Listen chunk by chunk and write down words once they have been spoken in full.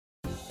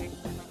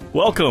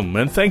Welcome,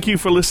 and thank you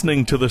for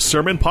listening to the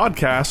Sermon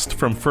Podcast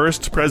from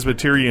First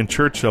Presbyterian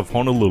Church of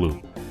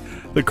Honolulu.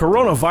 The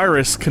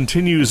coronavirus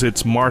continues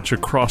its march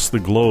across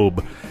the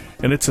globe,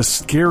 and it's a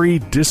scary,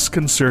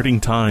 disconcerting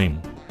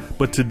time.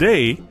 But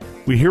today,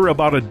 we hear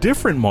about a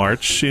different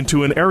march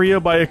into an area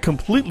by a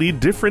completely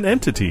different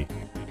entity.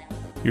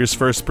 Here's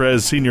First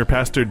Pres Senior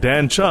Pastor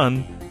Dan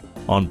Chun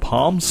on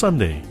Palm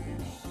Sunday.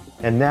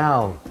 And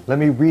now, let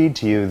me read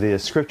to you the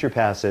scripture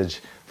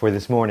passage for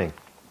this morning.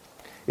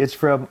 It's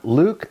from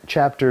Luke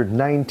chapter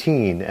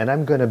 19, and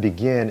I'm going to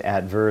begin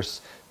at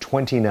verse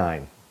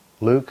 29.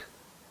 Luke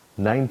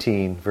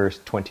 19, verse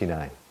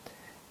 29.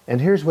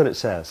 And here's what it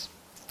says.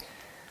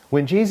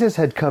 When Jesus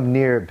had come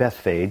near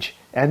Bethphage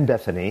and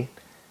Bethany,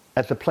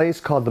 at the place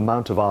called the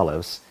Mount of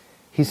Olives,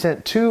 he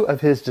sent two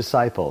of his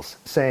disciples,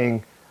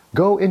 saying,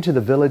 "Go into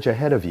the village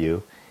ahead of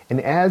you, and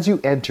as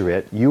you enter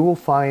it, you will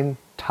find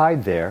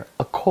tied there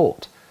a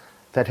colt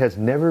that has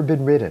never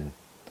been ridden.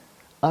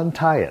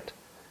 Untie it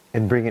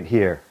and bring it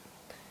here.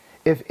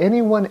 If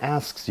anyone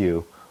asks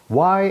you,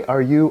 'Why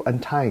are you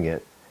untying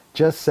it?'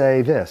 just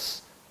say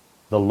this,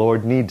 'The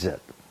Lord needs it.'"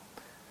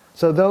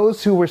 So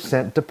those who were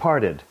sent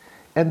departed,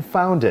 and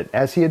found it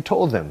as he had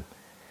told them.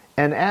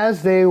 And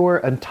as they were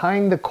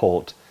untying the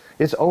colt,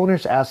 its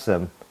owners asked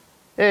them,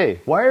 "Hey,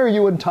 why are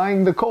you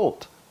untying the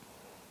colt?"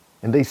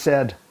 And they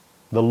said,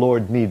 "The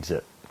Lord needs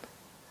it."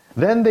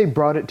 Then they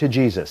brought it to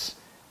Jesus,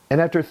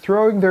 and after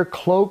throwing their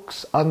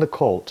cloaks on the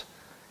colt,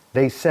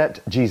 they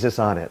set Jesus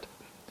on it.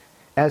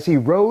 As he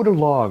rode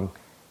along,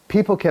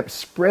 people kept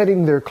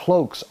spreading their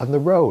cloaks on the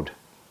road.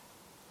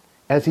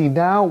 As he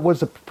now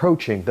was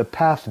approaching the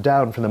path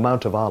down from the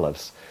Mount of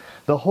Olives,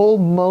 the whole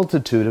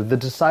multitude of the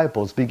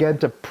disciples began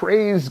to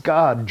praise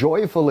God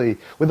joyfully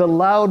with a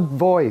loud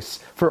voice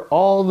for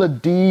all the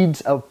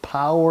deeds of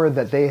power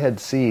that they had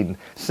seen,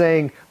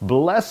 saying,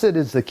 "Blessed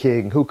is the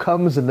King who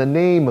comes in the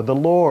name of the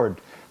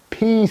Lord,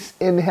 peace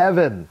in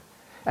heaven,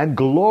 and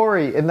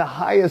glory in the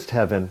highest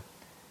heaven."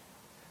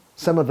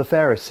 Some of the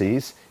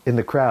Pharisees in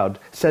the crowd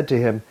said to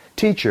him,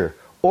 "Teacher,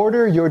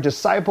 order your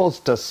disciples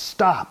to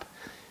stop."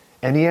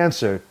 And he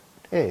answered,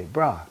 "Hey,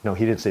 brah." No,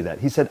 he didn't say that.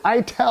 He said,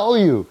 "I tell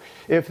you,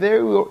 if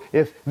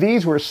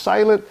these were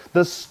silent,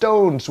 the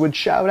stones would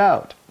shout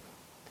out."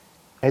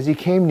 As he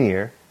came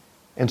near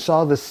and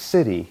saw the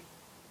city,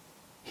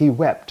 he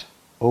wept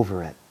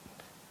over it,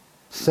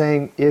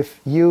 saying, "If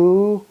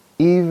you,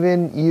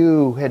 even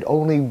you, had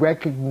only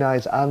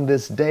recognized on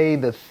this day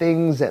the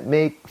things that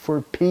make for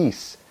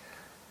peace.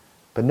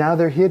 But now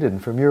they're hidden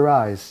from your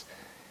eyes.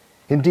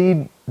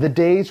 Indeed, the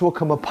days will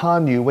come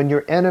upon you when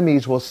your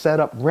enemies will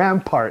set up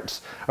ramparts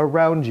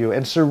around you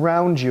and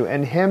surround you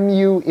and hem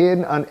you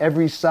in on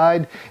every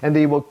side, and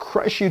they will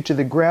crush you to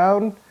the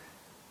ground,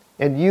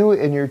 and you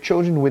and your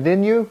children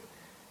within you,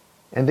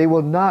 and they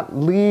will not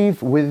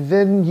leave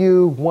within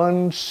you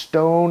one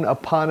stone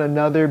upon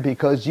another,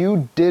 because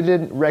you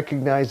didn't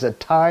recognize the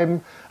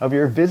time of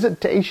your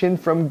visitation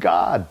from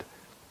God."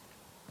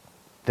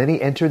 Then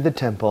he entered the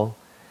temple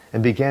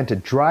and began to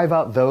drive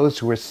out those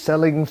who were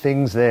selling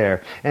things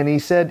there. And he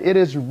said, "It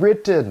is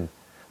written,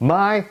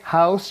 'My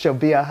house shall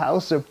be a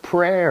house of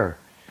prayer,'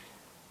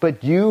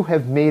 but you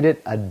have made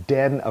it a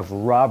den of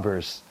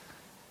robbers."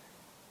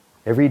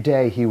 Every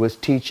day he was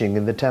teaching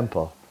in the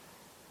temple.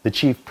 The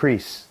chief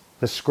priests,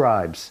 the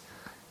scribes,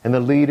 and the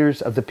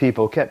leaders of the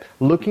people kept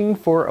looking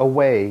for a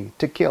way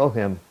to kill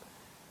him.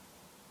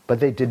 But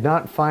they did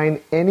not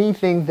find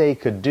anything they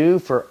could do,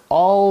 for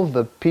all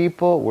the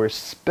people were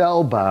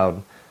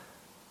spellbound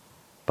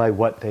by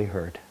what they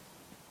heard.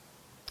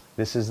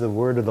 This is the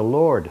word of the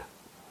Lord.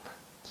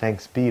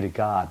 Thanks be to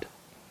God.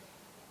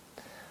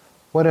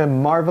 What a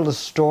marvelous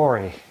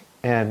story,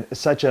 and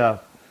such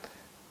a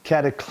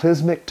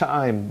cataclysmic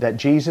time that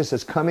Jesus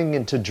is coming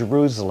into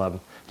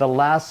Jerusalem, the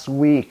last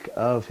week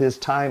of his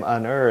time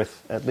on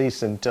earth, at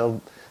least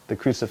until the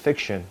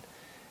crucifixion.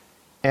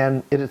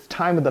 And it is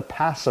time of the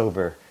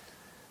Passover,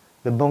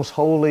 the most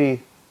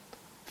holy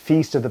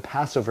feast of the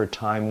Passover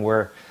time,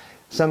 where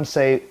some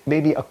say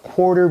maybe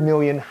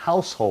 250,000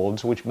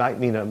 households, which might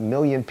mean 1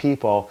 million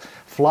people,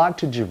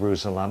 flocked to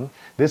Jerusalem.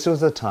 This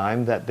was a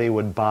time that they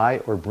would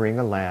buy or bring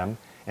a lamb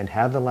and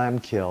have the lamb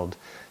killed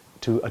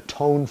to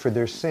atone for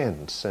their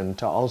sins, and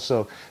to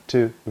also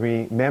to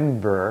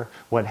remember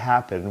what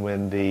happened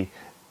when the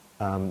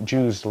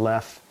Jews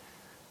left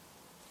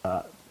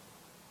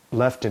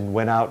and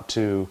went out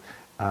to,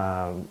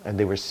 and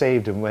they were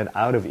saved and went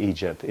out of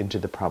Egypt into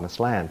the Promised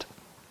Land.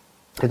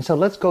 And so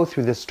let's go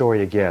through this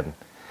story again.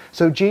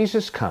 So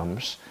Jesus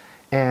comes,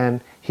 and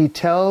he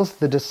tells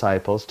the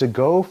disciples to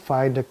go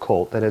find a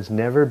colt that has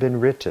never been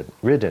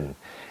ridden.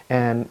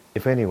 And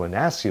if anyone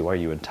asks you, "Are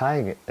you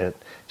untying it?"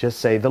 just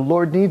say, "The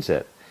Lord needs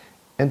it."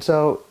 And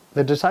so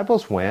the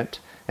disciples went,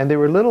 and they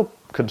were a little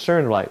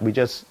concerned, like, we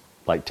just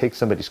take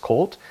somebody's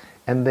colt.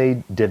 And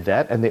they did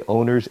that, and the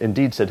owners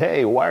indeed said,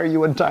 "Hey, why are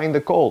you untying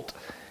the colt?"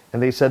 And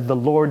they said, "The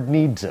Lord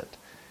needs it."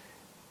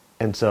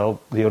 And so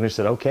the owner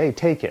said, "Okay,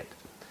 take it."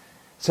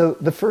 So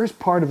the first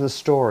part of the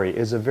story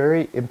is a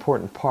very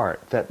important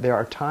part, that there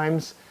are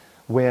times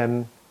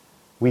when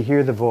we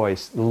hear the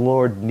voice, the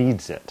Lord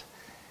needs it.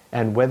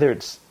 And whether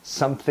it's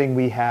something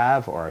we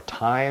have, or a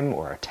time,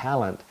 or a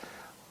talent,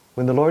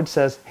 when the Lord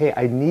says, hey,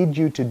 I need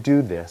you to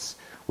do this,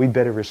 we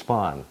better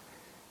respond.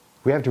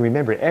 We have to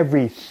remember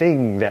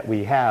everything that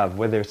we have,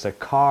 whether it's a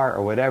car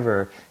or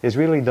whatever, is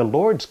really the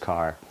Lord's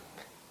car.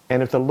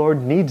 And if the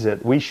Lord needs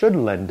it, we should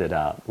lend it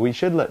out. We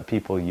should let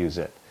people use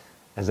it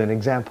as an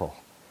example.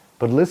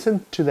 But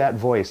listen to that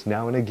voice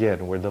now and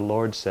again where the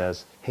Lord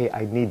says, hey,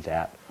 I need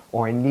that,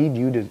 or I need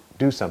you to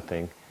do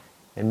something.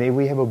 And may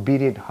we have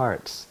obedient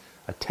hearts,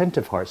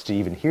 attentive hearts to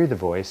even hear the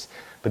voice,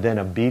 but then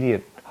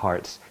obedient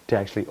hearts to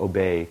actually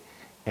obey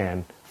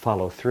and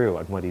follow through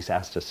on what he's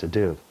asked us to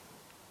do.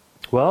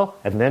 Well,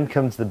 and then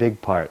comes the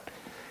big part.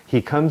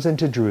 He comes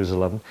into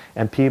Jerusalem,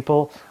 and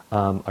people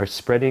are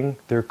spreading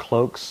their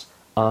cloaks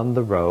on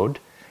the road.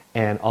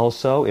 And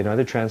also, in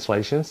other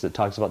translations, it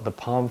talks about the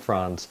palm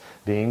fronds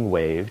being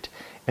waved.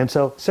 And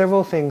so,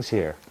 several things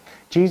here.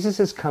 Jesus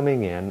is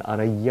coming in on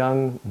a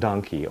young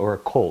donkey, or a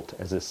colt,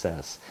 as it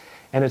says.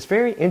 And it's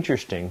very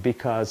interesting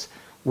because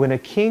when a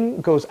king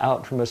goes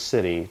out from a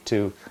city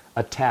to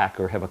attack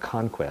or have a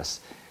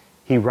conquest,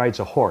 he rides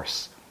a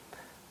horse.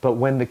 But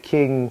when the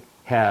king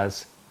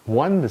has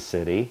won the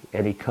city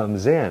and he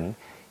comes in,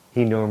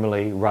 he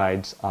normally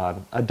rides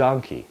on a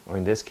donkey, or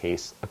in this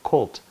case, a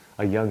colt,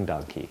 a young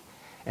donkey.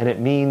 And it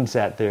means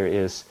that there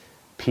is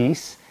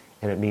peace,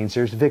 and it means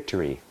there's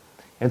victory.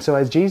 And so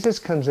as Jesus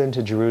comes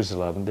into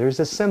Jerusalem, there's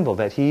a symbol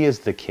that he is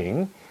the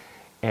king,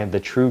 and the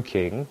true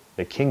king,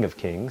 the King of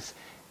Kings,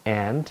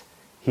 and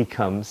he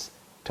comes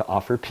to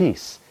offer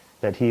peace,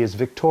 that he is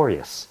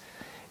victorious.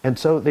 And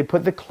so they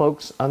put the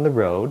cloaks on the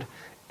road,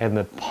 and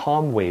the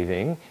palm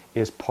waving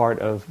is part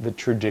of the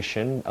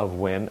tradition of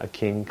when a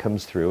king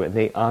comes through, and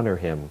they honor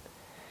him.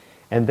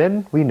 And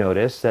then we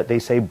notice that they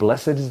say,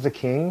 blessed is the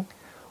king,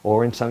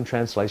 or in some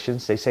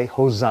translations they say,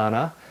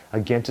 Hosanna,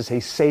 again to say,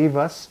 save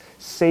us,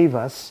 save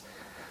us.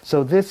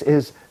 So this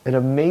is an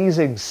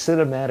amazing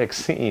cinematic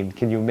scene.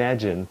 Can you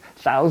imagine?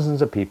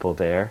 Thousands of people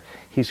there.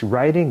 He's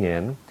riding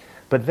in,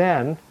 but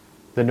then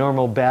the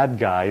normal bad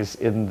guys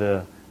in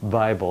the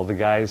Bible, the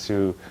guys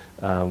who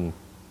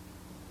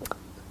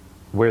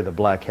wear the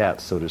black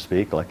hats, so to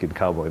speak, like in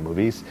cowboy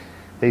movies,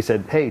 they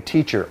said, hey,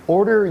 teacher,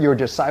 order your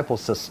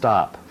disciples to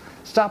stop.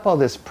 Stop all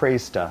this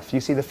praise stuff.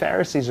 You see, the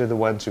Pharisees are the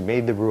ones who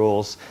made the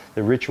rules,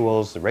 the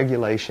rituals, the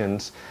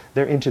regulations.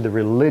 They're into the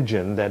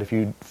religion that if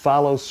you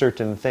follow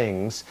certain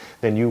things,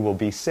 then you will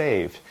be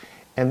saved.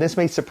 And this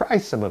may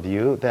surprise some of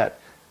you that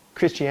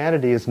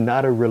Christianity is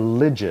not a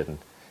religion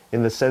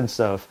in the sense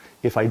of,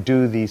 if I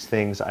do these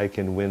things, I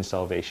can win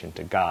salvation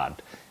to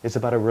God. It's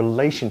about a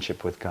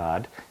relationship with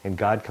God, and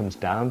God comes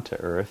down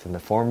to earth in the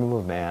form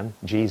of a man,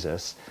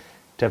 Jesus,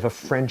 to have a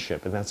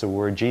friendship, and that's the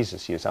word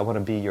Jesus used. I want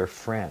to be your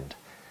friend.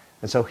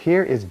 And so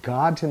here is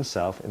God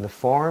himself in the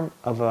form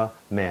of a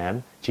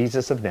man,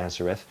 Jesus of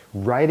Nazareth,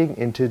 riding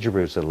into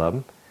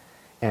Jerusalem,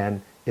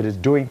 and it is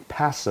during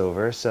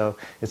Passover, so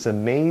it's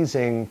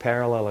amazing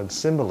parallel and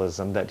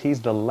symbolism that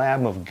he's the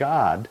Lamb of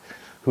God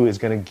who is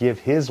going to give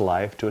his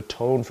life to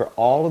atone for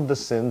all of the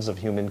sins of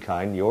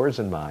humankind, yours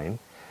and mine.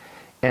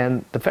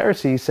 And the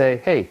Pharisees say,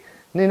 hey,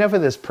 enough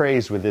of this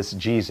praise with this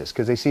Jesus,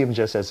 because they see him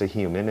just as a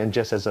human and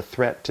just as a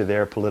threat to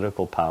their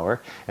political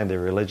power and their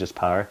religious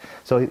power.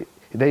 So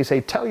they say,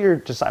 tell your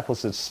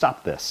disciples to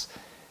stop this.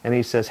 And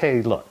he says,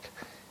 hey, look,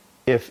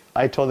 if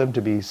I told them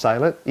to be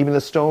silent, even the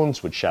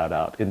stones would shout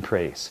out in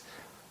praise,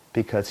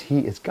 because he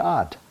is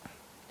God.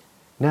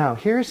 Now,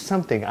 here's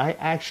something I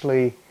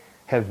actually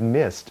have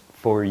missed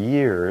for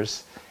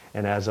years,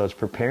 and as I was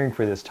preparing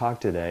for this talk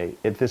today,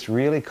 this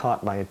really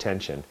caught my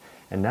attention.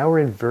 And now we're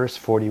in verse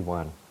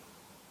 41.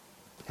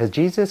 As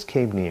Jesus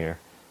came near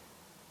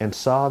and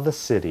saw the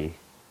city,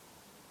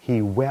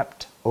 he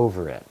wept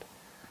over it.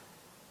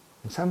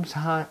 And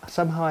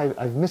somehow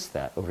I've missed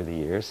that over the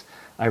years.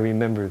 I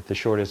remember the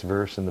shortest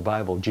verse in the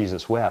Bible,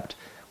 Jesus wept,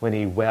 when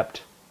he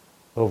wept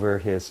over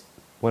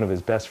one of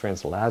his best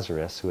friends,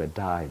 Lazarus, who had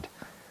died.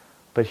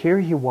 But here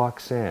he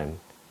walks in,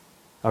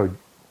 or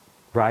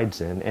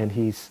rides in, and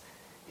he's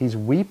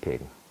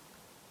weeping.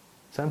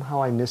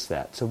 Somehow I missed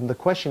that. So the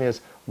question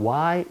is,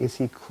 why is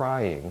he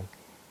crying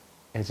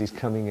as he's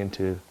coming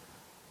into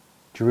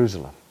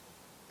Jerusalem?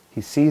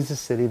 He sees the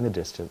city in the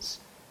distance.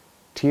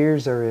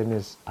 Tears are in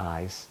his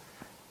eyes.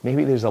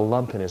 Maybe there's a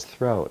lump in his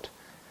throat.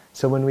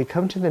 So when we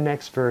come to the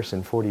next verse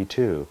in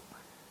 42,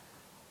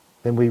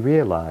 then we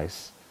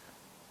realize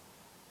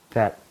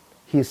that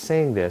he is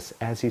saying this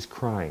as he's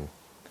crying.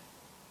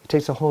 It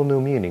takes a whole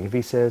new meaning. If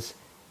he says,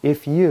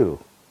 if you,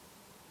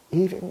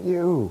 even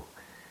you,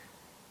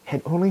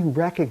 had only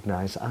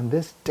recognized on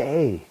this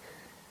day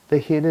the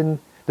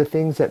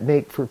things that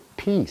make for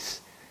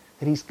peace,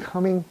 that he's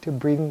coming to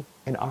bring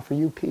and offer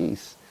you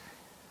peace.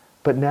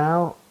 But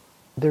now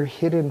they're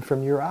hidden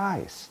from your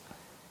eyes.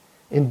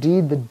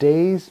 Indeed, the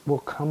days will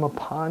come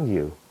upon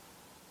you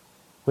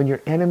when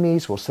your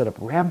enemies will set up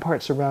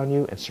ramparts around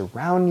you and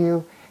surround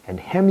you and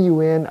hem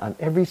you in on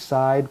every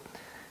side,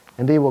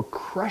 and they will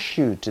crush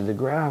you to the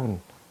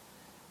ground.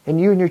 and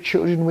you and your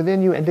children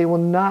within you, and they will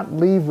not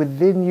leave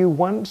within you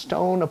one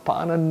stone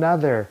upon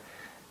another,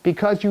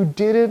 because you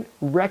didn't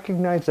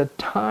recognize the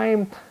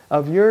time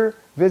of your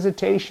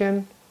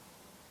visitation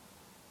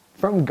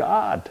from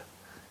God.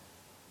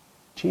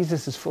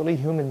 Jesus is fully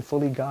human,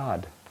 fully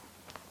God.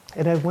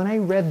 And when I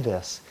read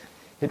this,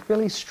 it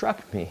really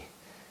struck me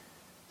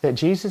that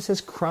Jesus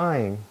is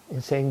crying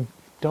and saying,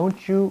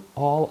 don't you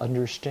all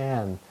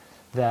understand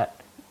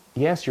that,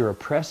 yes, you're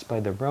oppressed by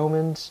the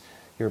Romans,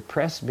 you're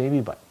oppressed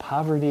maybe by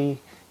poverty,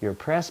 you're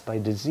oppressed by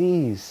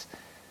disease,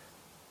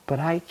 but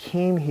I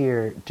came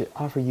here to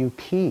offer you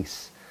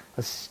peace,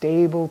 a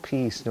stable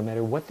peace, no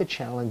matter what the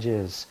challenge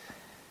is.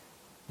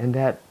 And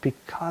that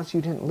because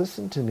you didn't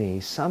listen to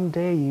me,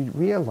 someday you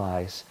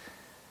realize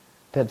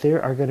that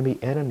there are going to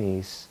be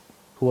enemies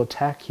who will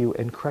attack you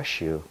and crush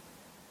you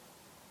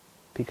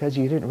because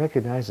you didn't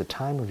recognize the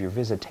time of your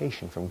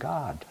visitation from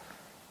God.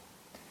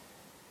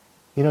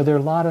 You know, there are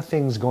a lot of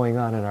things going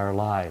on in our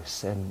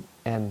lives, and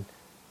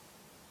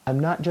I'm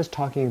not just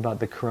talking about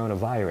the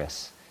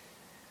coronavirus.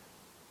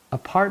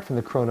 Apart from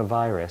the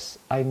coronavirus,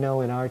 I know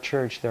in our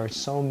church there are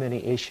so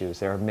many issues.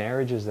 There are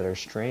marriages that are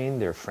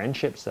strained, there are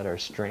friendships that are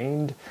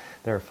strained,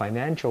 there are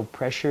financial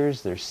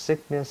pressures, there's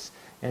sickness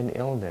and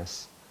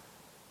illness.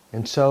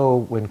 And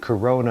so when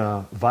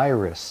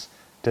coronavirus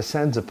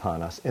descends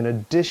upon us, in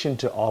addition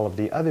to all of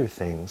the other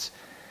things,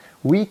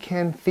 we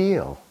can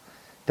feel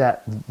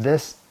that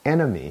this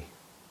enemy,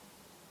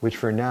 which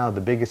for now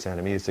the biggest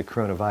enemy is the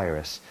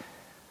coronavirus,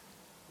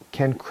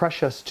 can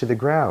crush us to the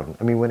ground.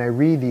 I mean, when I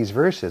read these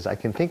verses, I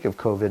can think of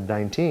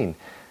COVID-19.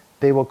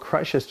 They will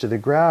crush us to the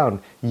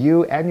ground,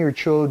 you and your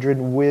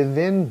children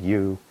within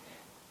you,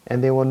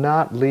 and they will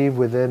not leave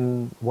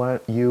within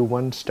you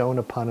one stone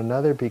upon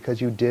another, because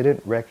you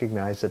didn't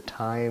recognize the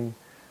time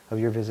of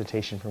your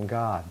visitation from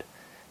God.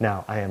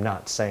 Now, I am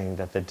not saying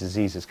that the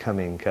disease is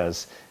coming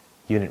because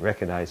you didn't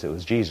recognize it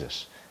was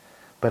Jesus.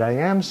 But I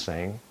am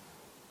saying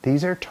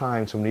these are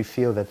times when we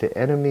feel that the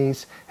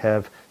enemies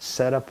have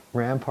set up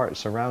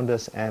ramparts around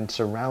us and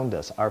surround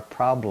us. Our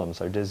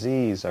problems, our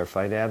disease, our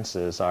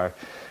finances, our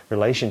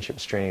relationship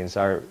strains,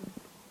 our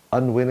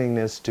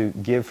unwillingness to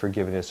give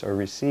forgiveness or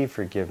receive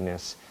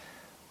forgiveness,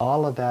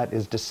 all of that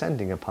is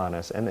descending upon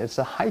us. And it's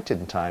a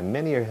heightened time.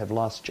 Many have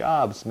lost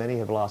jobs. Many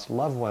have lost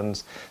loved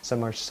ones.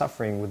 Some are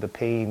suffering with the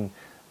pain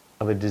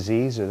of a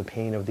disease or the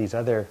pain of these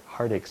other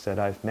heartaches that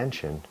I've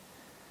mentioned.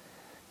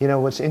 You know,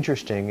 what's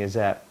interesting is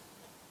that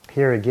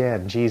here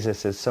again,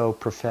 Jesus is so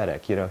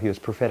prophetic. You know, he was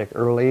prophetic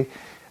early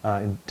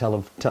in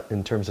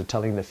terms of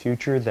telling the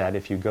future that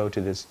if you go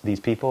to these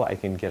people, I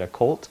can get a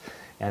colt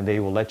and they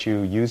will let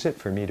you use it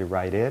for me to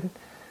ride in.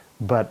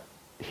 But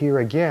here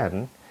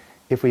again,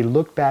 if we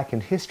look back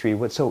in history,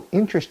 what's so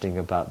interesting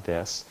about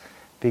this,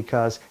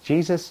 because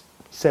Jesus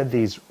said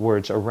these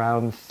words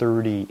around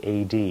 30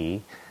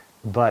 AD,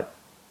 but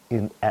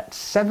in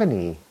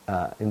 70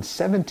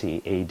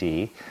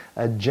 AD,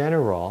 a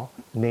general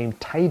named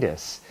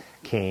Titus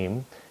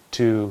came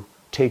to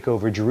take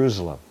over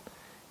Jerusalem.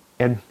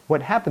 And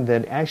what happened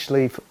then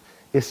actually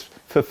is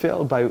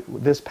fulfilled by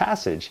this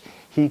passage.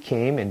 He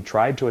came and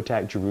tried to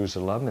attack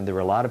Jerusalem, and there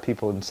were a lot of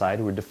people inside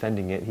who were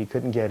defending it. He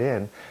couldn't get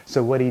in.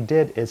 So what he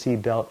did is he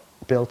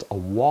built a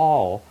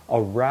wall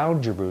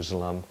around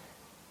Jerusalem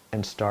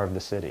and starved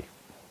the city.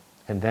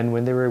 And then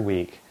when they were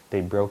weak,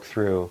 they broke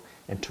through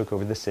and took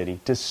over the city,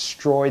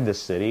 destroyed the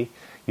city.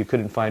 You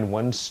couldn't find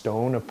one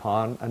stone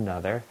upon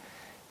another.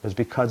 It was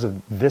because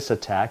of this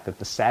attack that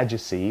the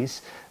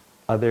Sadducees,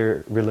 a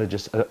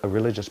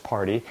religious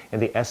party,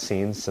 and the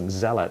Essenes, some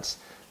zealots,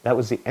 that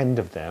was the end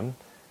of them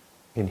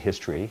in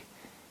history.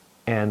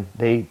 And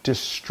they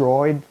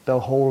destroyed the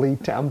Holy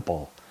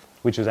Temple,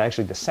 which was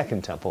actually the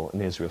second temple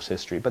in Israel's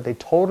history. But they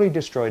totally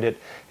destroyed it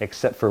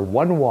except for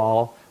one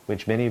wall,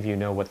 which many of you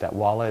know what that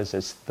wall is.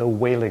 It's the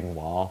Wailing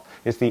Wall.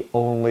 It's the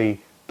only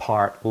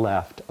part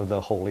left of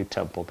the Holy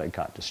Temple that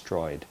got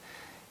destroyed.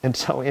 And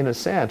so, in a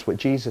sense, what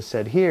Jesus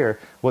said here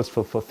was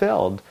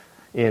fulfilled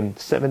in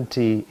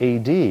 70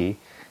 AD,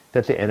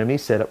 that the enemy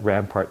set up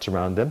ramparts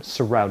around them,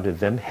 surrounded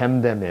them,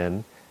 hemmed them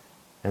in,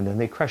 and then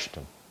they crushed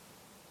them.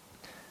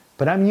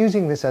 But I'm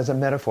using this as a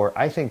metaphor.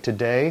 I think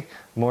today,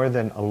 more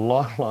than a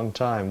long, long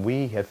time,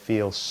 we have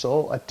feel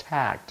so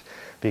attacked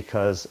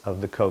because of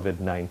the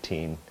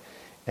COVID-19.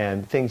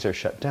 And things are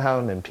shut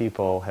down, and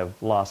people have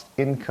lost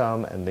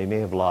income, and they may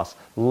have lost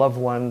loved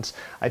ones.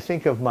 I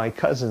think of my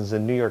cousins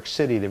in New York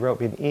City. They wrote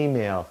me an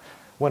email.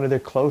 One of their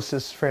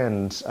closest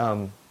friends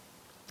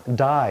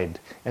died,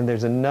 and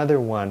there's another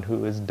one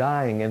who is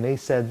dying, and they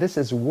said, this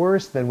is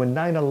worse than when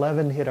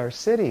 9/11 hit our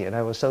city. And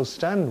I was so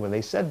stunned when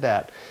they said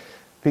that,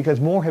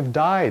 because more have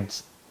died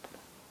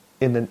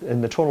in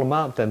the total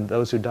amount than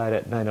those who died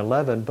at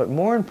 9/11. But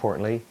more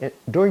importantly,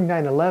 during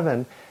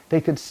 9/11, they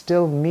could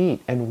still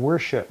meet and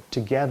worship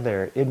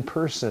together in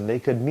person. They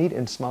could meet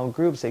in small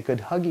groups. They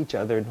could hug each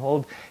other and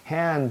hold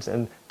hands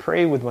and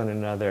pray with one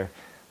another.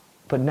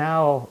 But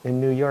now in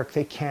New York,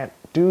 they can't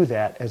do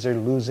that as they're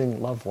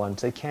losing loved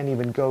ones. They can't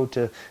even go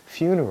to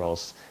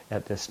funerals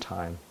at this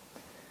time.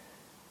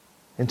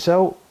 And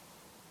so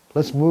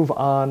let's move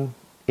on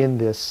in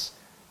this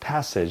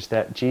passage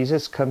that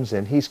Jesus comes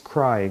in, he's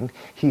crying,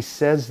 he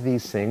says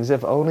these things,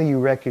 if only you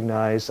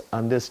recognize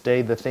on this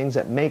day the things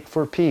that make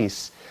for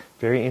peace.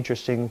 Very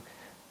interesting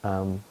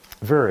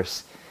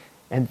verse.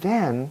 And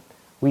then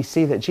we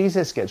see that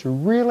Jesus gets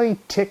really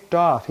ticked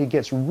off. He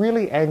gets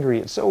really angry.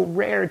 It's so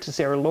rare to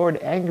see our Lord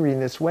angry in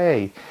this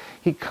way.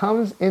 He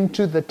comes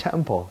into the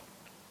temple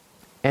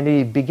and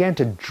he began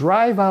to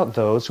drive out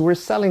those who were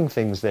selling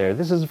things there.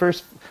 This is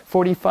verse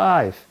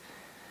 45.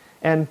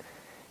 And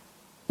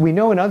we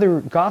know in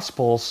other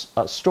Gospels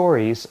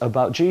stories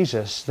about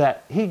Jesus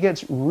that he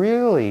gets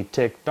really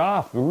ticked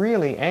off,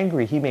 really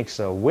angry. He makes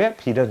a whip.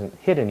 He doesn't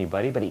hit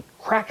anybody, but he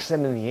cracks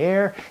them in the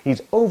air.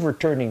 He's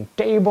overturning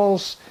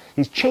tables.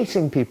 He's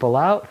chasing people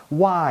out.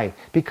 Why?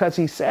 Because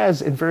he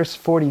says in verse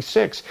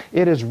 46,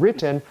 it is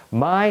written,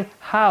 my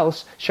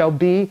house shall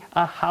be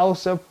a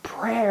house of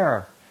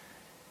prayer.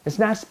 It's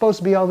not supposed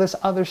to be all this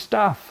other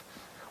stuff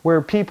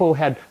where people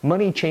had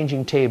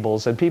money-changing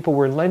tables and people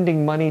were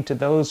lending money to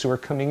those who were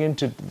coming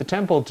into the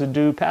temple to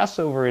do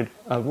Passover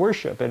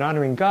worship and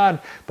honoring God,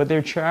 but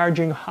they're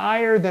charging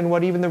higher than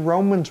what even the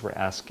Romans were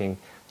asking,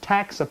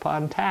 tax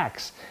upon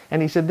tax.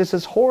 And he said, this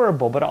is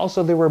horrible, but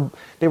also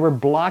they were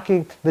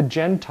blocking the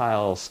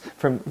Gentiles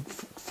from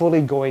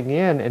fully going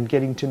in and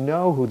getting to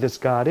know who this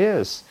God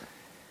is.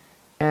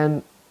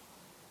 And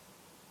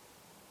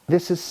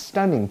this is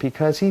stunning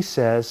because he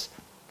says,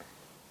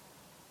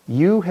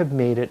 you have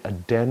made it a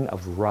den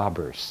of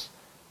robbers,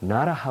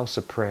 not a house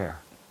of prayer.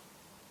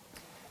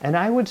 And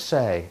I would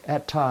say,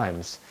 at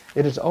times,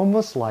 it is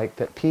almost like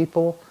that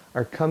people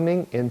are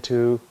coming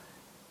into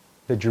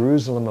the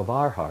Jerusalem of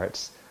our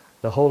hearts,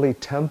 the holy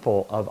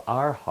temple of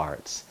our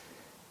hearts,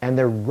 and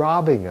they're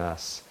robbing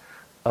us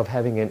of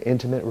having an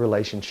intimate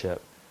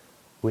relationship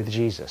with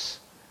Jesus.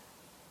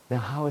 Now,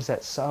 how is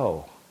that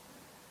so?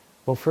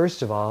 Well,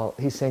 first of all,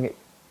 he's saying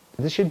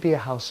this should be a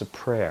house of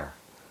prayer.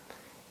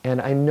 And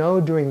I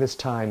know during this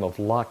time of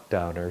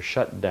lockdown or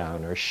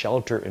shutdown or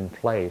shelter in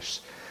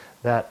place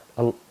that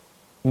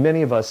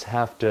many of us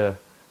have to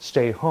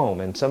stay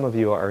home. And some of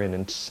you are in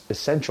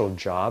essential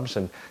jobs,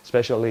 and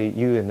especially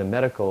you in the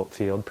medical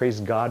field. Praise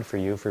God for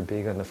you for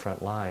being on the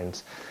front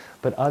lines.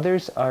 But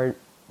others are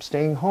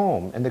staying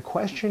home. And the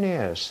question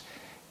is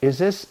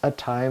this a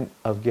time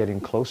of getting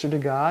closer to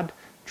God,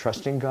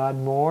 trusting God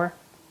more,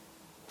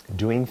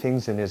 doing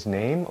things in His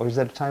name? Or is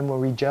that a time where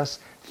we just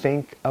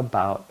think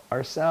about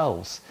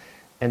ourselves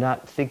and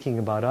not thinking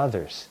about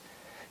others?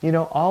 You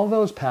know, all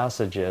those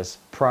passages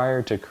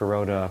prior to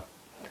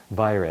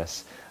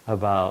coronavirus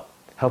about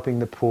helping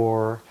the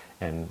poor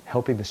and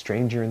helping the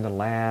stranger in the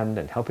land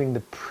and helping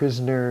the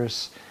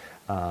prisoners,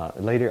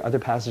 later other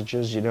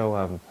passages,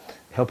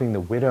 helping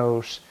the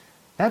widows,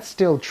 that's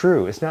still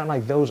true. It's not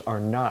like those are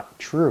not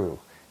true.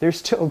 They're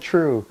still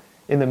true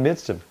in the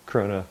midst of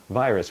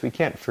coronavirus. We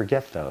can't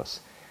forget those.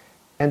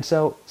 And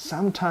so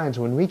sometimes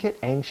when we get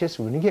anxious,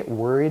 when we get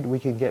worried, we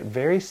can get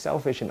very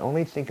selfish and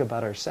only think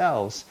about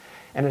ourselves.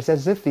 And it's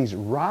as if these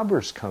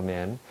robbers come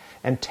in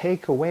and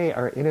take away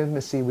our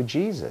intimacy with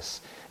Jesus.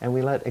 And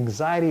we let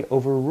anxiety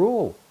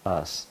overrule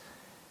us.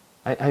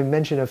 I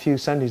mentioned a few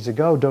Sundays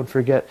ago, don't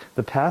forget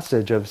the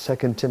passage of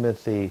 2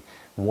 Timothy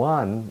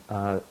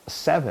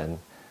 1:7,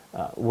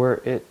 where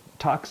it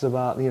talks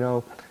about,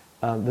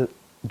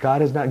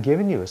 God has not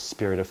given you a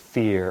spirit of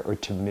fear or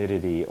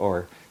timidity,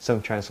 or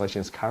some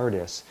translations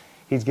cowardice.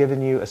 He's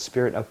given you a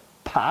spirit of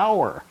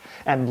power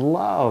and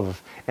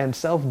love and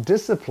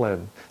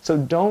self-discipline. So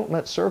don't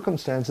let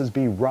circumstances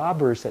be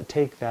robbers that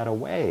take that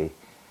away.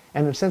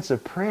 And in the sense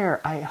of prayer,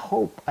 I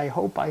hope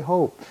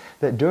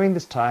that during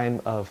this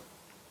time of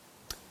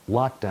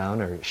lockdown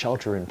or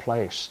shelter in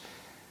place,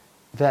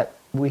 that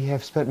we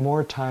have spent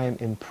more time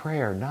in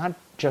prayer, not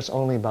just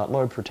only about,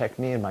 Lord, protect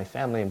me and my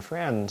family and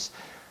friends,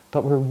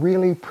 but we're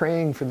really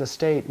praying for the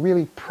state,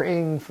 really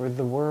praying for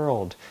the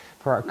world,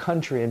 for our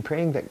country, and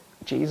praying that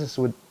Jesus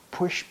would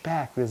push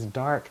back this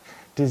dark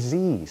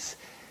disease.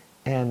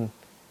 And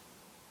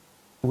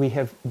we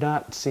have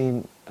not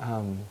seen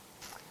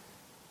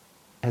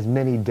as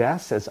many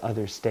deaths as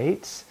other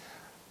states,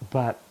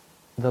 but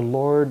the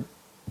Lord,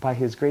 by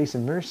His grace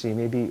and mercy,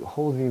 may be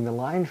holding the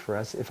line for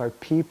us if our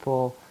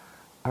people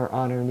are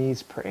on our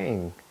knees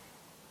praying.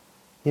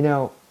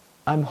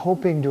 I'm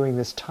hoping during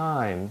this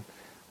time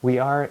we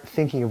are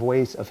thinking of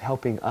ways of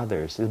helping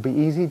others. It'll be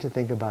easy to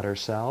think about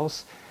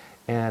ourselves.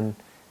 And,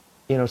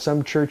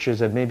 some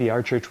churches, and maybe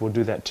our church will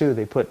do that too,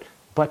 they put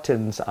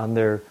buttons on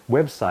their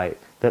website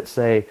that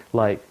say,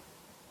 like,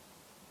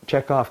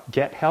 check off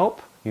get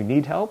help, you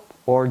need help,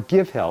 or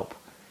give help.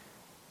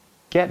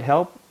 Get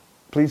help,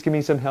 please give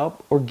me some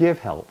help, or give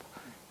help.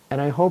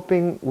 And I'm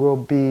hoping we'll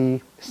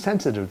be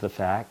sensitive to the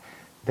fact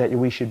that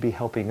we should be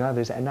helping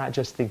others and not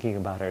just thinking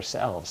about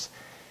ourselves.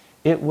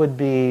 It would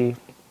be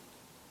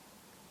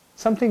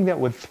something that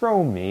would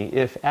throw me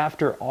if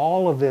after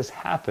all of this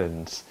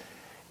happens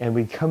and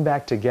we come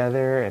back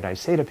together and I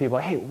say to people,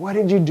 hey, what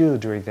did you do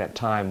during that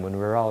time when we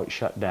were all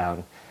shut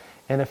down?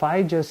 And if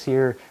I just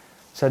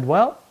said,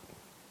 well,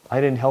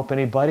 I didn't help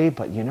anybody,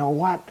 but you know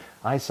what?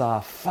 I saw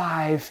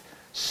 5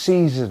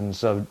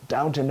 seasons of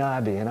Downton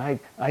Abbey, and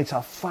I saw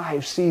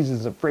 5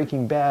 seasons of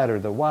Breaking Bad or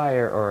The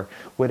Wire or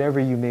whatever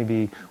you may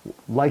be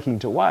liking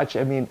to watch,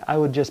 I mean, I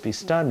would just be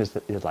stunned.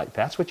 It's like,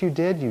 that's what you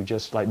did? You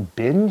just like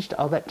binged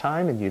all that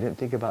time and you didn't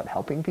think about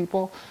helping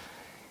people?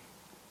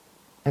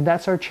 And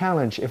that's our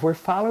challenge. If we're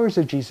followers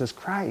of Jesus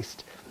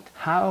Christ,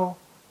 how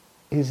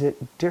is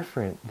it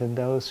different than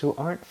those who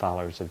aren't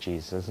followers of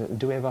Jesus?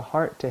 Do we have a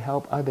heart to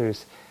help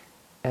others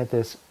at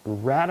this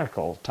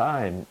radical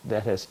time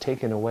that has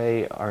taken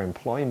away our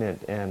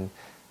employment and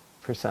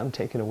for some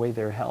taken away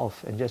their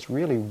health and just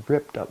really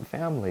ripped up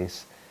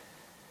families?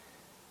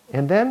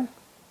 And then,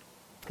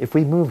 if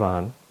we move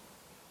on,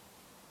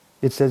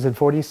 it says in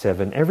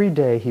 47, every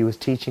day he was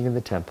teaching in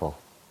the temple.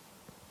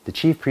 The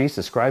chief priests,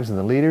 the scribes, and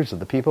the leaders of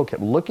the people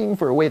kept looking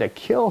for a way to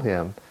kill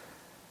him,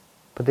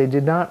 but they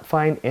did not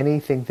find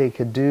anything they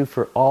could do,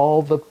 for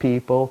all the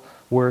people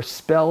were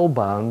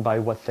spellbound by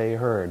what they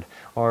heard.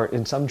 Or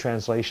in some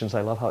translations,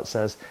 I love how it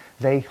says,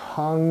 they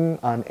hung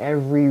on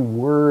every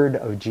word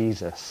of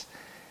Jesus.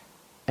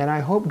 And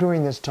I hope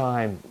during this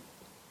time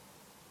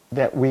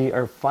that we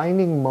are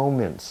finding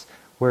moments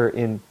where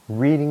in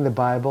reading the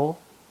Bible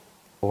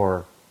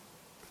or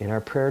in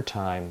our prayer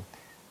time,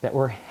 that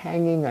we're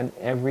hanging on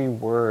every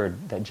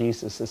word that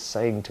Jesus is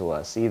saying to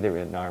us, either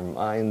in our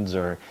minds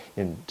or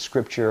in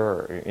Scripture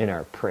or in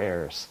our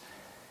prayers.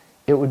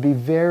 It would be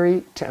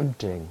very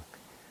tempting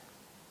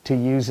to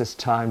use this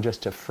time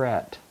just to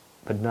fret,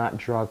 but not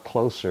draw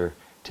closer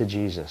to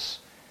Jesus.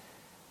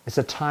 It's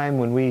a time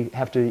when we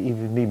have to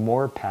even be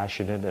more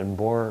passionate and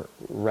more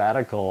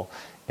radical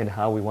in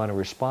how we want to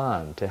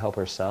respond to help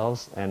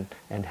ourselves and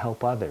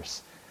help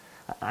others.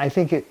 I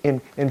think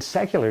in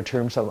secular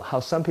terms of how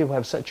some people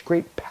have such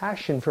great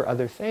passion for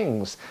other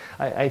things.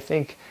 I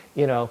think,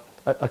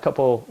 a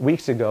couple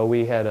weeks ago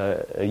we had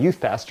a youth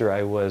pastor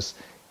I was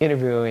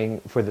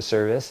interviewing for the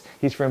service.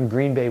 He's from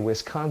Green Bay,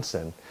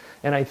 Wisconsin.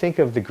 And I think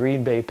of the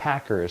Green Bay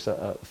Packers,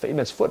 a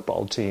famous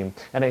football team,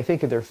 and I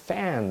think of their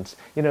fans.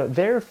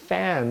 Their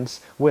fans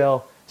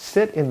will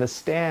sit in the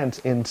stands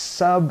in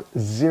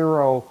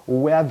sub-zero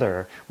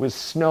weather with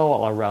snow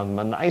all around them,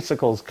 and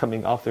icicles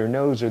coming off their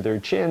nose or their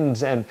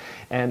chins, and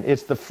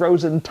it's the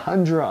frozen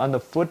tundra on the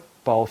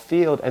football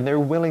field, and they're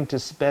willing to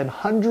spend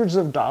hundreds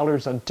of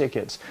dollars on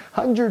tickets,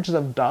 hundreds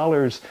of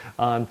dollars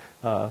on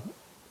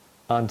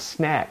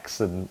snacks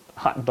and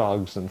hot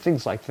dogs and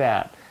things like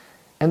that.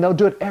 And they'll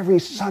do it every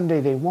Sunday.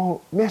 They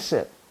won't miss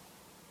it.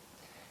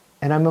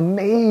 And I'm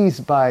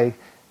amazed by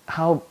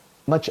how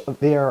much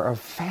they are a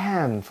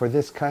fan for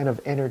this kind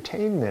of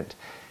entertainment.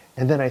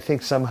 And then I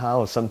think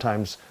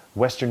sometimes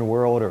Western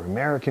world or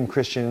American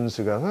Christians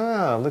who go,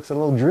 it looks a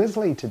little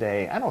drizzly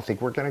today. I don't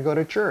think we're going to go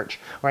to church.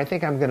 Or I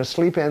think I'm going to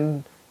sleep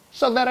in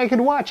so that I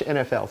can watch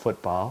NFL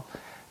football.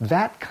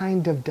 That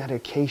kind of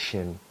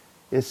dedication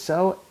is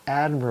so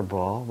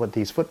admirable, what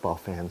these football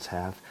fans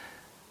have.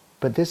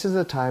 But this is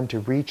a time to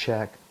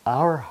recheck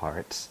our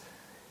hearts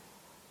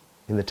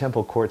in the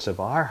temple courts of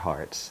our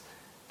hearts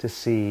to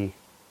see,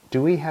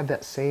 do we have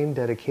that same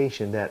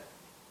dedication that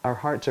our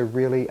hearts are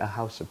really a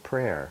house of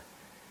prayer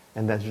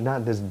and that there's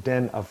not this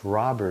den of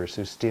robbers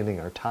who's stealing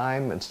our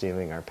time and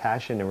stealing our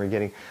passion and we're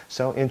getting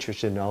so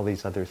interested in all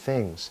these other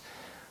things.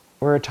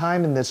 We're a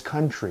time in this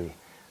country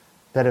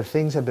that if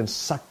things have been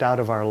sucked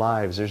out of our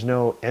lives, there's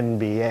no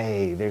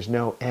NBA, there's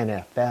no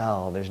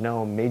NFL, there's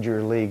no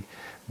Major League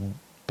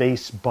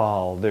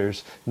Baseball,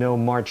 there's no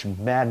March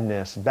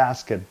Madness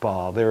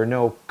basketball, there are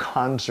no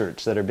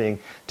concerts that are being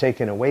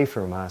taken away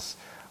from us.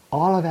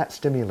 All of that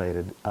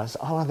stimulated us,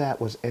 all of that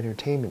was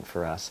entertainment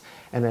for us.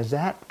 And as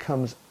that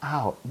comes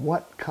out,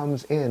 what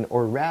comes in,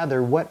 or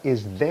rather what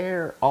is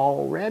there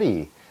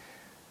already?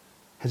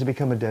 Has it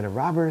become a den of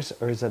robbers,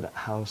 or is it a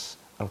house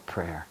of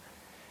prayer?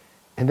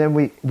 And then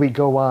we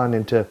go on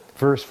into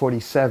verse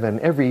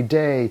 47. Every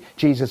day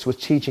Jesus was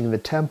teaching in the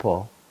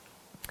temple.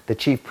 The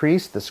chief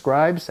priests, the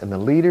scribes, and the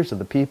leaders of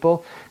the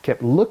people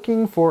kept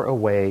looking for a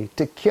way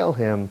to kill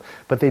him,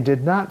 but they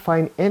did not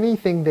find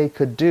anything they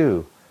could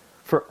do.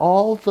 For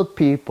all the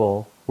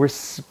people were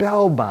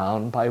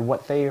spellbound by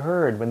what they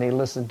heard when they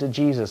listened to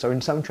Jesus. Or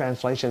in some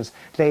translations,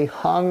 they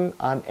hung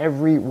on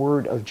every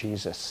word of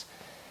Jesus.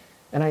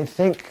 And I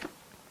think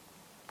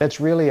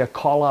that's really a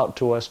call out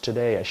to us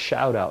today, a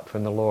shout out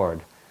from the Lord.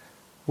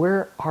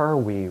 Where are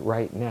we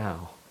right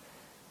now?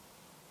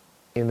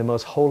 In the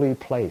most holy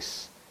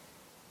place.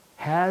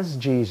 Has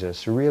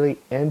Jesus really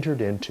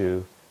entered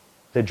into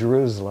the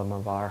Jerusalem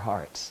of our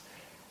hearts?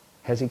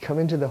 Has he come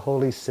into the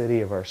holy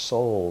city of our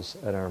souls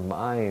and our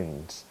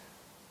minds,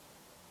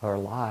 our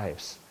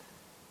lives?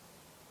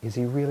 Is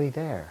he really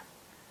there?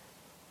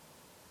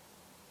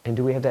 And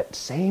do we have that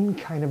same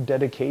kind of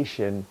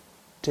dedication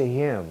to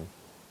him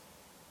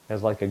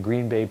as like a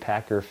Green Bay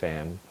Packer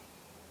fan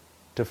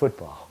to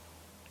football?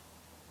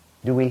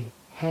 Do we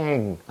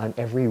hang on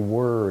every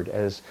word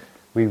as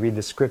we read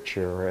the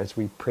scripture or as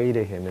we pray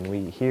to him and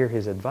we hear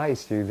his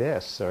advice through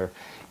this or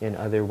in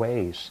other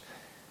ways?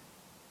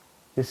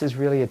 This is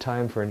really a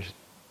time for an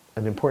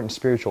important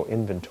spiritual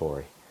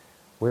inventory.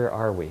 Where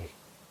are we?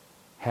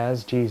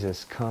 Has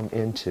Jesus come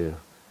into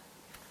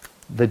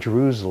the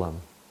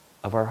Jerusalem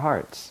of our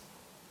hearts?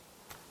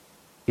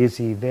 Is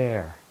he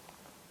there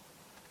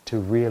to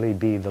really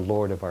be the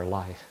Lord of our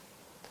life?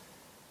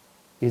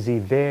 Is he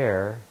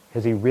there?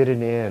 Has he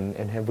ridden in,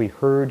 and have we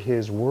heard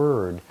his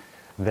word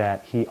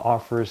that he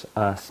offers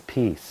us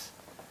peace?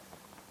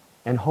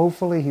 And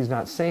hopefully he's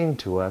not saying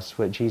to us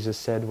what Jesus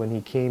said when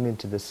he came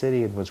into the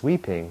city and was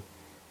weeping.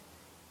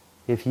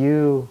 If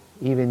you,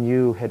 even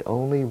you, had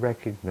only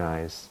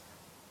recognized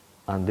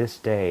on this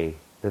day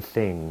the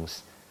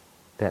things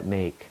that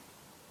make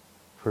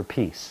for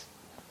peace.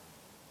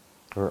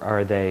 Or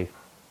are they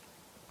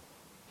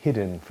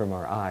hidden from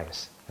our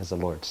eyes, as the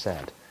Lord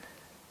said?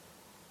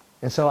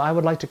 And so I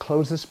would like to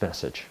close this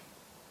message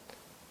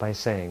by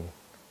saying,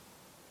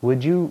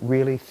 would you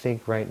really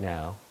think right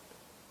now,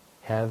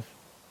 have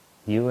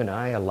you and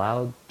I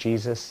allowed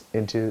Jesus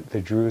into the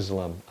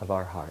Jerusalem of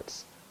our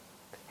hearts?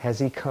 Has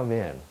he come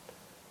in?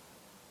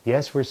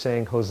 Yes, we're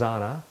saying,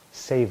 Hosanna,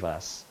 save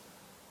us.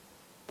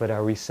 But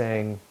are we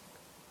saying,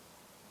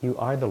 you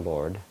are the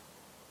Lord.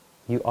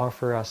 You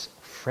offer us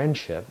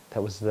friendship.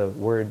 That was the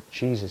word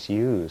Jesus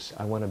used.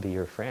 I want to be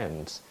your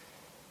friends.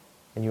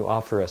 And you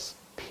offer us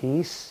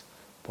peace.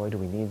 Boy, do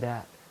we need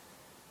that.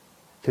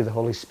 Through the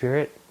Holy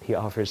Spirit, he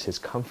offers his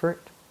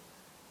comfort,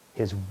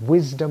 his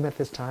wisdom at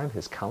this time,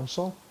 his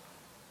counsel.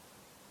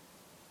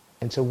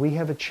 And so we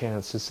have a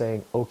chance to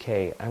say,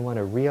 okay, I want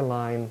to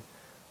realign,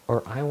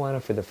 or I want to,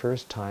 for the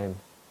first time,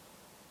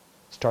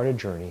 start a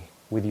journey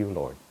with you,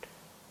 Lord.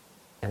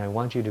 And I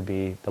want you to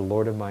be the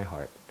Lord of my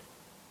heart,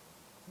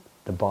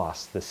 the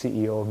boss, the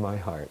CEO of my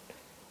heart.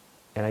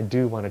 And I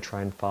do want to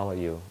try and follow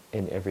you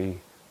in every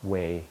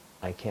way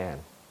I can.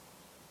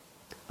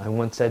 I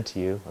once said to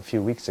you a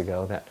few weeks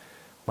ago that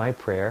my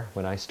prayer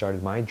when I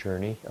started my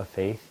journey of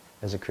faith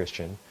as a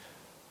Christian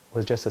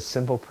was just a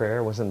simple prayer.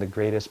 It wasn't the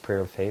greatest prayer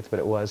of faith, but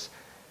it was,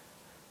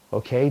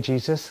 okay,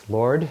 Jesus,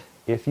 Lord,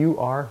 if you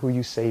are who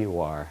you say you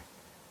are,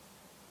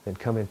 then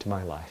come into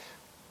my life.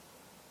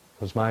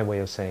 It was my way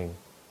of saying,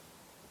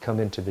 come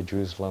into the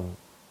Jerusalem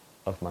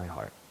of my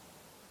heart.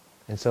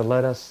 And so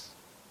let us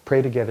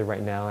pray together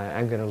right now.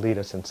 I'm going to lead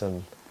us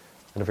in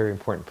a very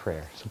important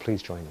prayer. So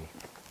please join me.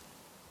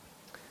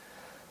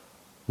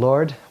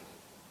 Lord,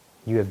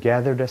 you have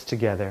gathered us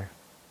together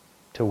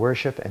to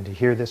worship and to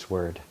hear this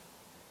word.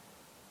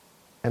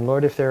 And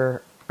Lord, if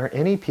there are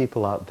any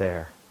people out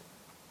there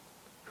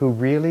who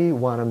really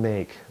want to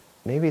make,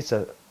 maybe it's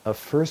a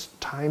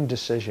first-time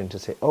decision to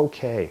say,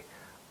 okay,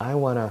 I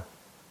want to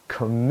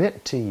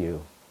commit to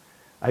you.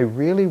 I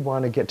really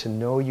want to get to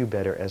know you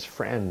better as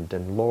friend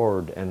and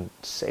Lord and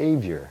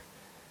Savior.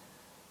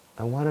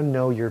 I want to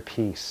know your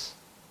peace.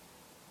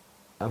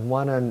 I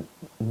want to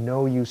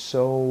know you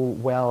so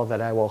well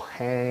that I will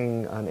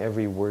hang on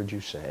every word you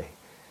say.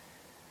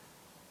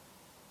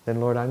 Then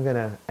Lord, I'm going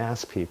to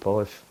ask people,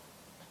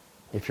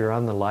 if you're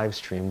on the live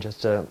stream,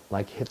 just to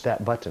hit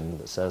that button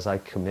that says, I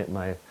commit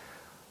my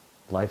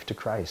life to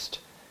Christ.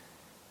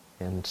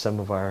 And some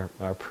of our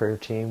prayer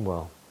team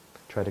will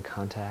try to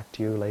contact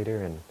you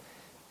later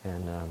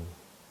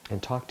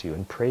and talk to you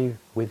and pray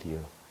with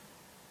you.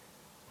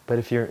 But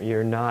if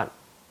you're not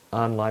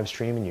on live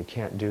stream and you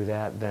can't do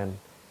that, then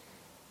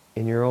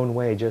in your own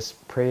way,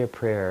 just pray a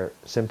prayer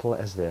simple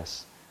as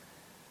this.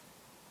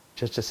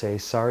 Just to say,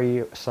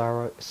 sorry,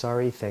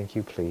 thank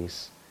you,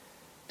 please.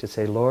 To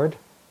say, Lord,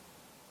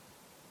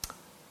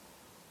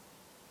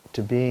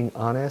 to being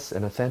honest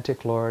and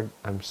authentic, Lord,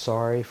 I'm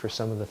sorry for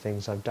some of the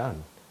things I've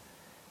done.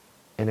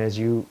 And as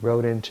you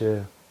rode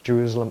into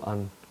Jerusalem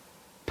on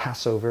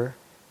Passover,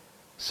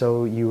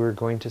 so you were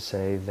going to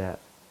say that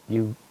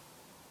you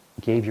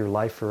gave your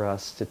life for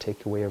us to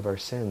take away of our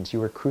sins. You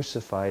were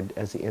crucified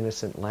as the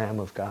innocent Lamb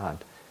of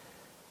God.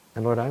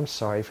 And Lord, I'm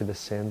sorry for the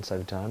sins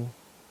I've done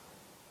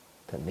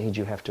that made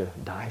you have to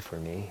die for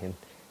me, and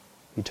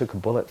you took a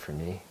bullet for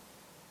me.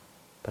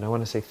 But I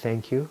want to say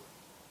thank you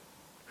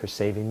for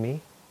saving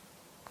me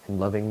and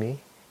loving me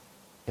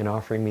and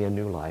offering me a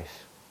new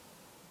life.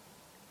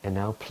 And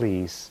now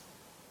please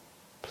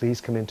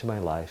come into my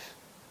life.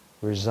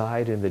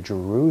 Reside in the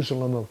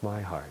Jerusalem of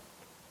my heart.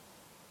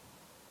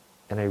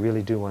 And I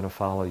really do want to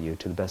follow you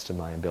to the best of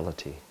my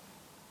ability.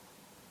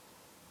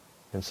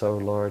 And so,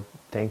 Lord,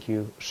 thank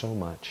you so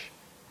much.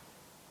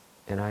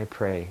 And I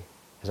pray,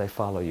 as I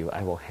follow you,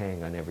 I will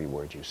hang on every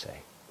word you say.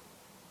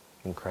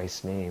 In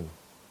Christ's name,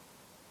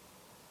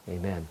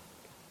 amen.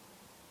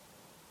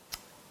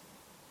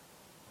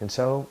 And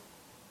so,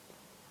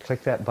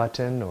 click that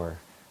button or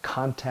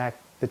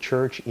contact the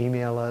church,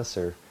 email us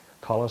or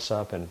call us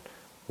up, and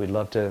we'd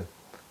love to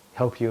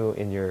help you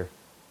in your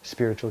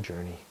spiritual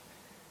journey.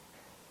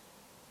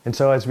 And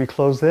so as we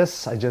close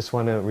this, I just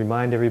want to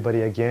remind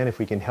everybody again, if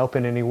we can help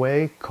in any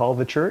way, call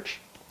the church,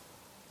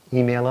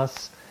 email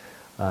us,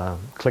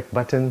 click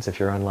buttons if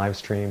you're on live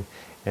stream,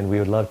 and we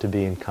would love to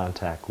be in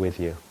contact with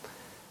you.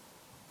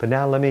 But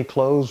now let me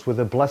close with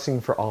a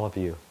blessing for all of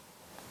you.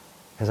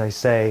 As I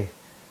say,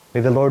 may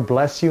the Lord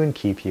bless you and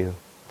keep you.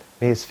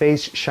 May his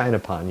face shine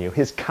upon you,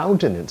 his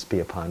countenance be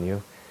upon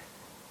you,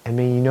 and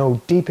may you know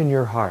deep in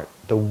your heart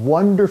the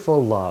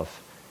wonderful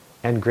love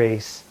and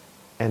grace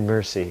and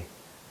mercy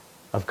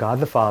of God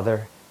the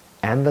Father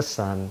and the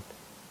Son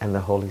and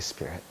the Holy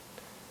Spirit.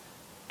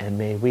 And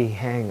may we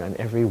hang on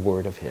every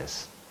word of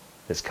His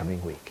this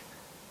coming week.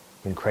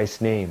 In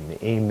Christ's name,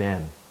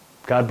 amen.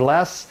 God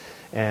bless,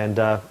 and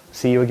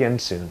see you again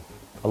soon.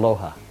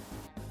 Aloha.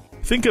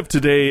 Think of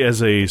today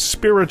as a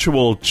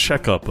spiritual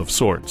checkup of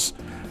sorts.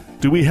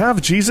 Do we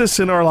have Jesus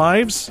in our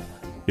lives?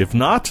 If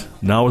not,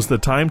 now is the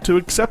time to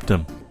accept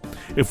Him.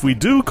 If we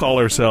do call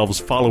ourselves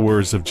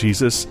followers of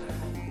Jesus,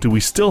 do we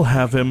still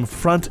have Him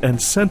front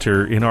and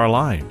center in our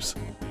lives?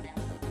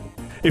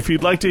 If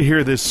you'd like to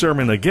hear this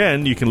sermon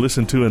again, you can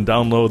listen to and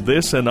download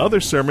this and other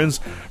sermons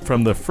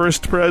from the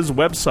First Pres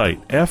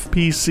website,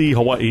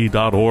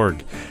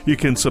 fpchawaii.org. You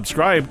can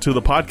subscribe to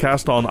the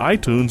podcast on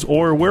iTunes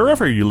or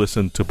wherever you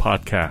listen to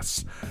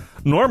podcasts.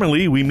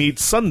 Normally, we meet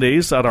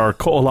Sundays at our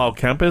Ko'olau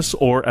campus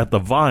or at the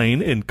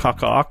Vine in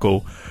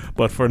Kaka'ako,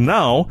 but for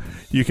now,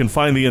 you can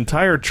find the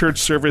entire church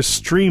service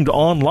streamed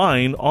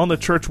online on the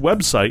church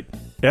website,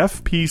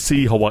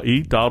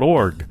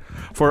 fpchawaii.org.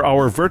 For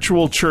our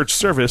virtual church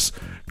service,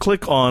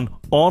 click on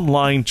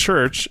Online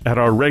Church at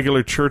our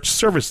regular church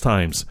service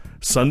times,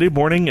 Sunday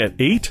morning at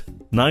 8,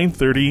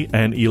 9:30,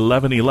 and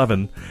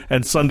 11:11,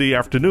 and Sunday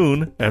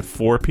afternoon at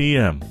 4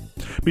 p.m.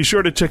 Be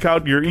sure to check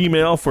out your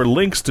email for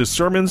links to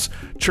sermons,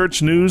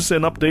 church news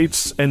and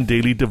updates, and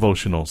daily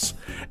devotionals.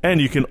 And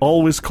you can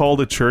always call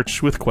the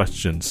church with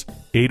questions,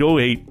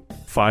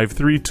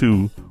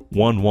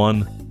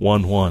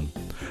 808-532-1111.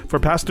 For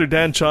Pastor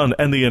Dan Chun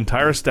and the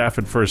entire staff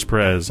at First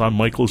Pres, I'm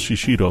Michael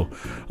Shishido.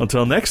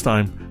 Until next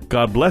time,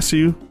 God bless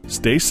you,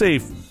 stay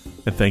safe,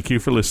 and thank you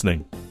for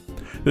listening.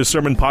 This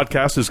sermon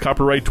podcast is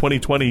copyright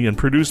 2020 and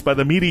produced by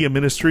the Media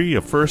Ministry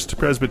of First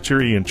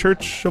Presbyterian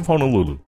Church of Honolulu.